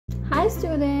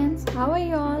students, how are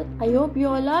you all? I hope you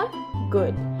all are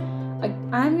good. I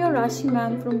am your Rashi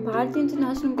ma'am from Bharati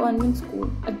International Convent School.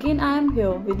 Again I am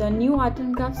here with a new art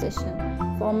and craft session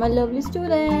for my lovely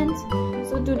students.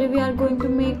 So today we are going to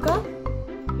make a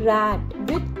rat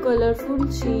with colorful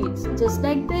sheets just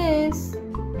like this.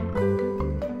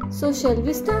 So shall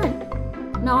we start?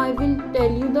 Now I will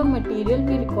tell you the material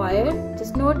we require.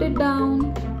 Just note it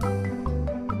down.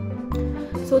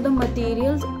 So the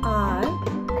materials are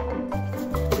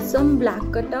some black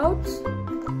cutouts,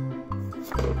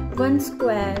 one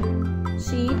square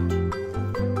sheet,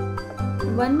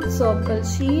 one circle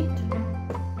sheet,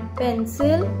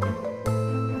 pencil,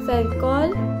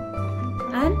 Fevicol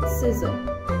and scissor.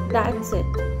 That's it.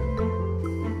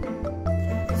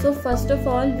 So first of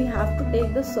all we have to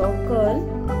take the circle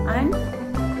and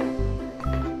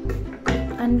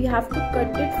we have to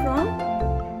cut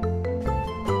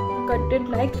it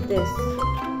like this.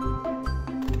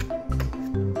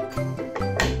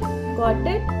 Got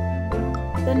it?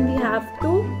 Then we have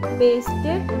to paste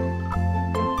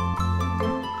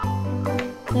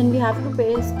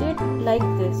it. Like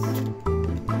this.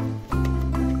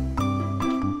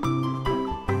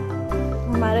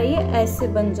 हमारा ये ऐसे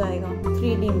बन जाएगा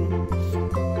 3D में.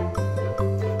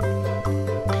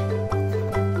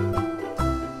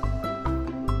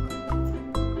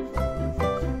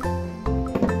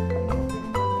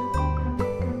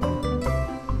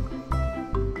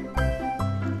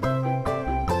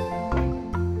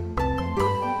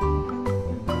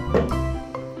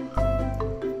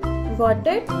 Got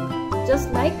it? Just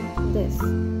like this.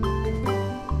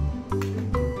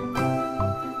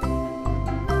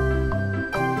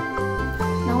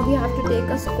 Now we have to take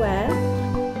a square.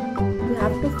 We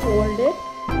have to fold it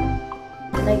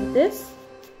like this.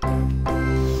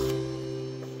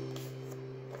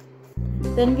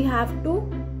 Then we have to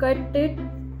cut it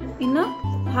in a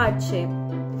heart shape.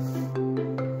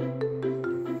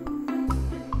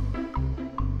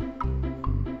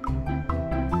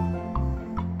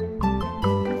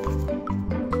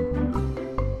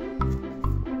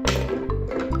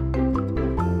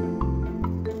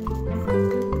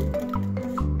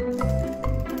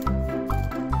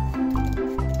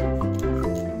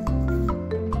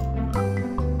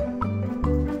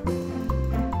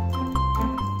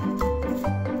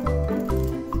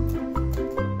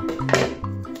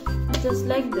 Just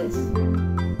like this.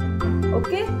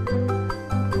 Okay,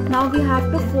 now we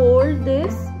have to fold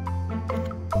this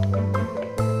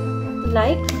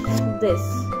like this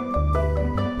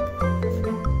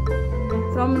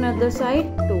from another side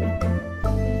too.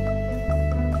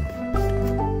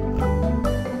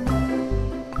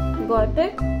 Got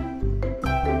it?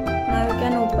 Now we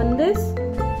can open this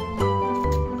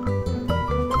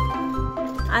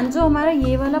and जो हमारा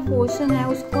ये वाला portion है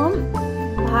उसको हम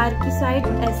बाहर की side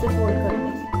ऐसे फोल्ड कर देंगे.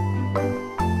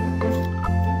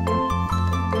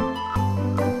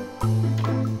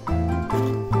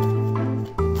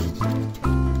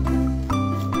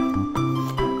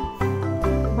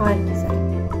 बाहर की साइड.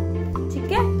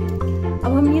 ठीक है,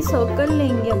 अब हम ये सर्कल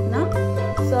लेंगे अपना.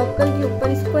 सर्कल के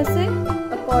ऊपर इसको ऐसे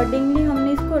अकॉर्डिंगली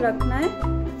हमने इसको रखना है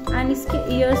एंड इसके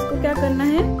ईयर्स को क्या करना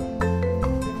है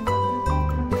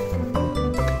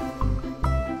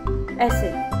ऐसे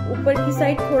ऊपर की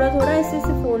साइड थोड़ा थोड़ा ऐसे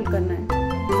फोल्ड करना है,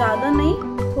 ज्यादा नहीं,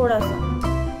 थोड़ा सा.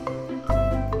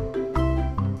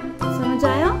 समझ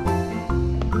आया?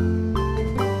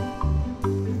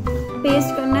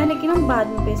 पेस्ट करना है लेकिन हम बाद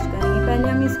में पेस्ट करेंगे. पहले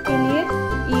हम इसके लिए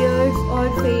ईयर्स और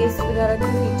फेस वगैरह के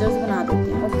फीचर्स बना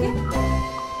देते हैं. ओके,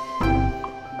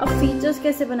 अब फीचर्स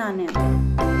कैसे बनाने हैं?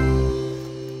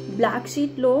 ब्लैक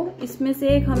शीट लो, इसमें से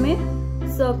एक हमें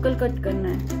सर्कल कट करना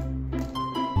है.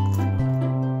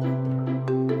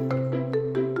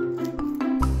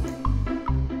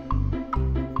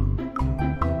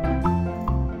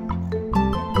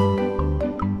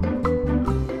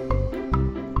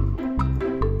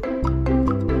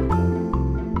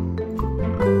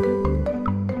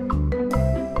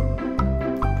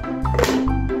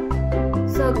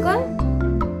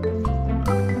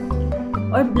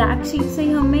 और ब्लैक शीट से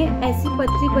ही हमें ऐसी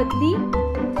पतली पतली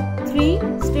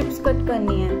 3 स्ट्रिप्स कट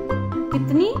करनी है.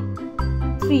 कितनी?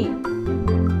 3.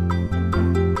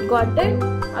 Got it?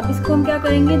 अब इसको हम क्या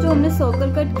करेंगे, जो हमने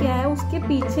सर्कल कट किया है उसके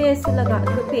पीछे ऐसे लगा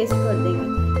कर पेस्ट कर देंगे.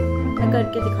 मैं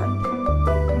करके दिखाती हूँ.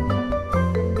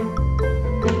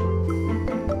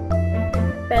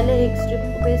 पहले एक स्ट्रिप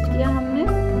को पेस्ट किया हमने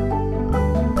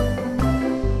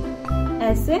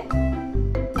ऐसे.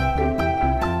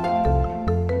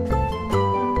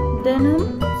 देन हम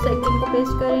सेकंड को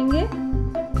पेस्ट करेंगे.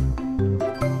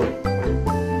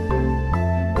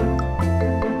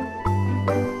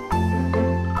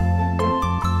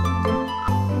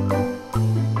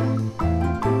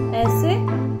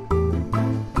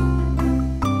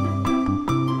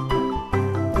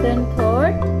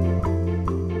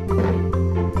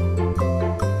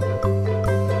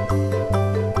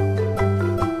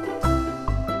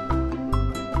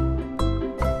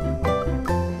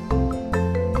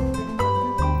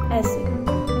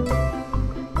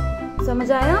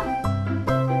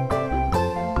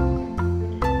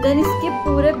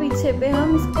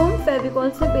 फेविकॉल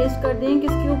से पेस्ट कर देंगे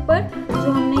किसके ऊपर,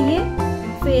 जो हमने ये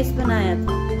फेस बनाया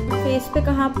था। फेस पे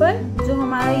कहाँ पर, जो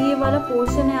हमारा ये वाला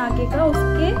पोर्शन है आगे का,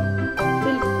 उसके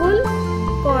बिल्कुल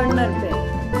कॉर्नर पे।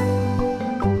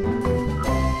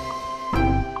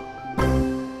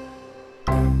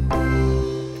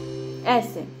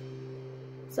 ऐसे,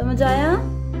 समझ आया?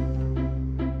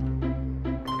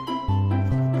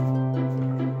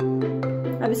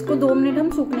 अब इसको 2 मिनट हम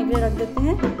सूखने के लिए रख देते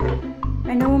हैं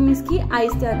एंड हम इसकी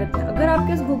आईज तैयार करते हैं। अगर आपके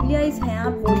पास गुगली आईज हैं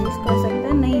आप वो यूज कर सकते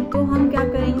हैं, नहीं तो हम क्या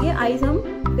करेंगे, आईज हम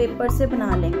पेपर से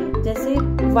बना लेंगे। जैसे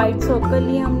व्हाइट सर्कल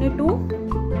लिए हमने 2,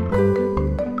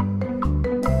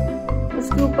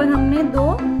 उसके ऊपर हमने 2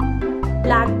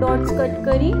 ब्लैक डॉट्स कट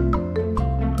करी,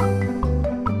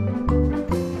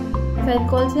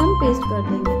 फेविकॉल से हम पेस्ट कर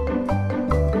देंगे।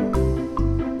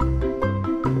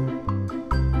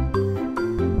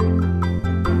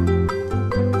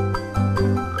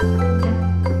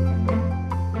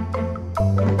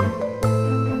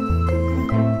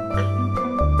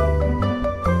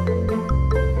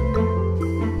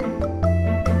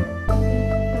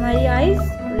 हमारी आईज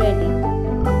रेडी।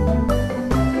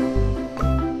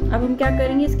 अब हम क्या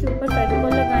करेंगे, इसके ऊपर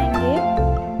फेविकॉल लगाएंगे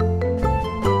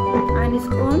एंड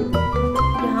इसको हम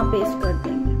यहाँ पेस्ट कर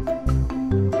देंगे।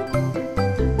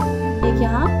 एक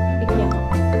यहाँ, एक यहाँ।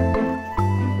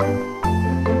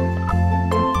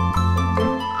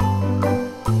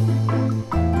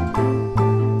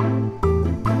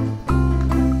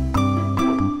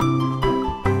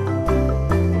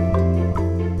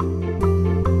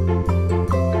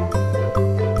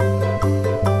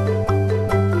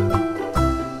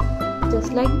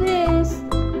 Just like this.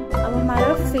 अब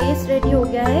हमारा फेस रेडी हो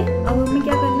गया है। अब हमें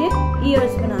क्या करने हैं,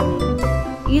 ईयर्स बनाने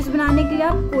हैं। ईयर्स बनाने के लिए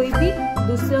आप कोई भी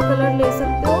दूसरा कलर ले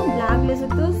सकते हो, ब्लैक ले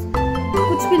सकते हो,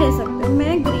 कुछ भी ले सकते हो।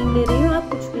 मैं ग्रीन ले रही हूँ, आप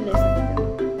कुछ भी ले सकते हो।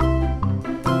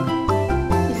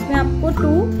 इसमें आपको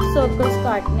 2 सर्कल्स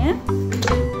काटने हैं।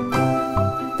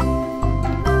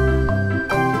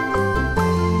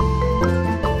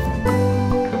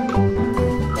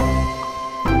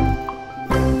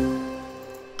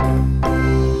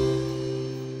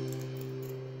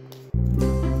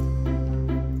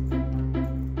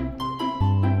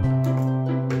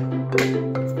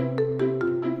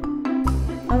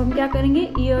 अब हम क्या करेंगे,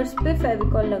 ईयर्स पे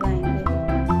फेविकॉल लगाएंगे।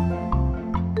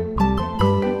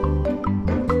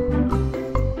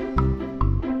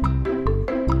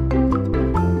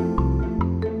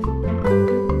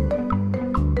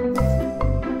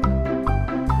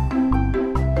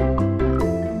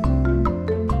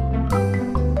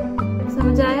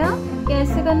 समझ आया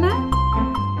कैसे करना है?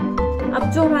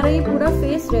 अब जो हमारा ये पूरा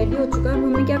फेस रेडी हो चुका है, अब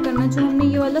हमें क्या करना है, जो हमने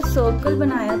ये वाला सर्कल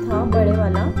बनाया था बड़े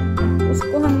वाला,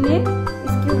 उसको हमने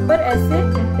इसके ऊपर ऐसे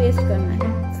पेस्ट करना है।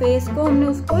 फेस को हमने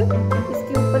उसको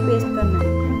इसके ऊपर पेस्ट करना है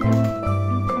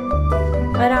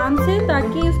आराम से,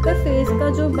 ताकि उसका फेस का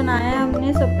जो बनाया है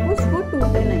हमने सब कुछ, वो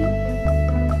टूटे नहीं।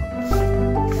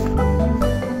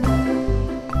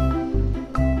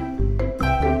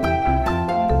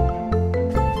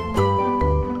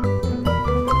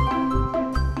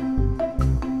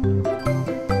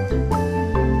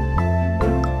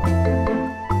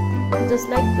 Just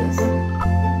like this।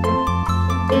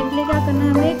 एक लिए क्या करना है,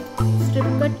 हमें एक स्ट्रिप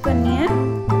कट करनी है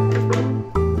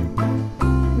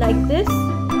like this।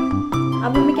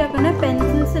 अब हमें क्या करना है,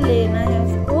 पेंसिल से लेना है,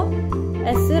 उसको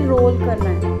ऐसे रोल करना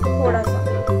है थोड़ा सा,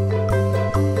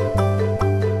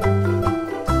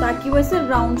 ताकि वो ऐसे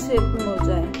राउंड शेप में हो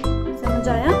जाए। समझ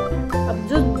आया? अब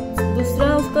जो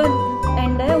दूसरा उसका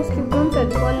एंड है, उसके ऊपर हम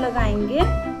फेविकॉल लगाएंगे।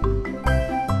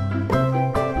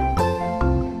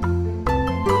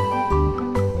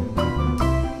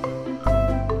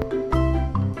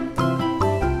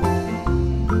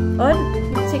 और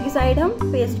पीछे की साइड हम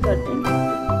पेस्ट कर देंगे।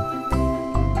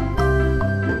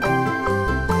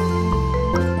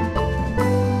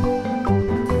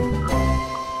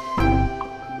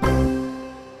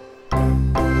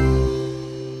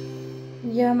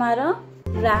 ये हमारा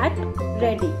रैट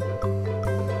रेडी।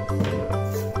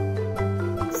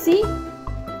 सी,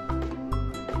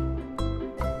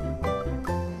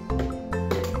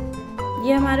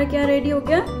 ये हमारा क्या रेडी हो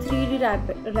गया, 3D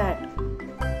रैट।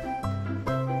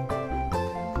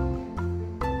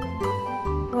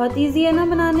 बहुत इजी है ना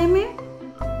बनाने में।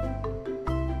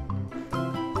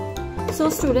 सो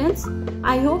स्टूडेंट्स,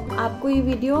 आई होप आपको ये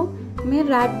वीडियो में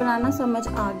रैट बनाना समझ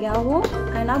आ गया हो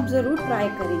एंड आप जरूर ट्राई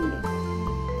करेंगे।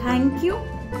 Thank you,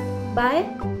 bye,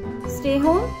 stay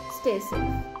home, stay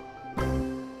safe.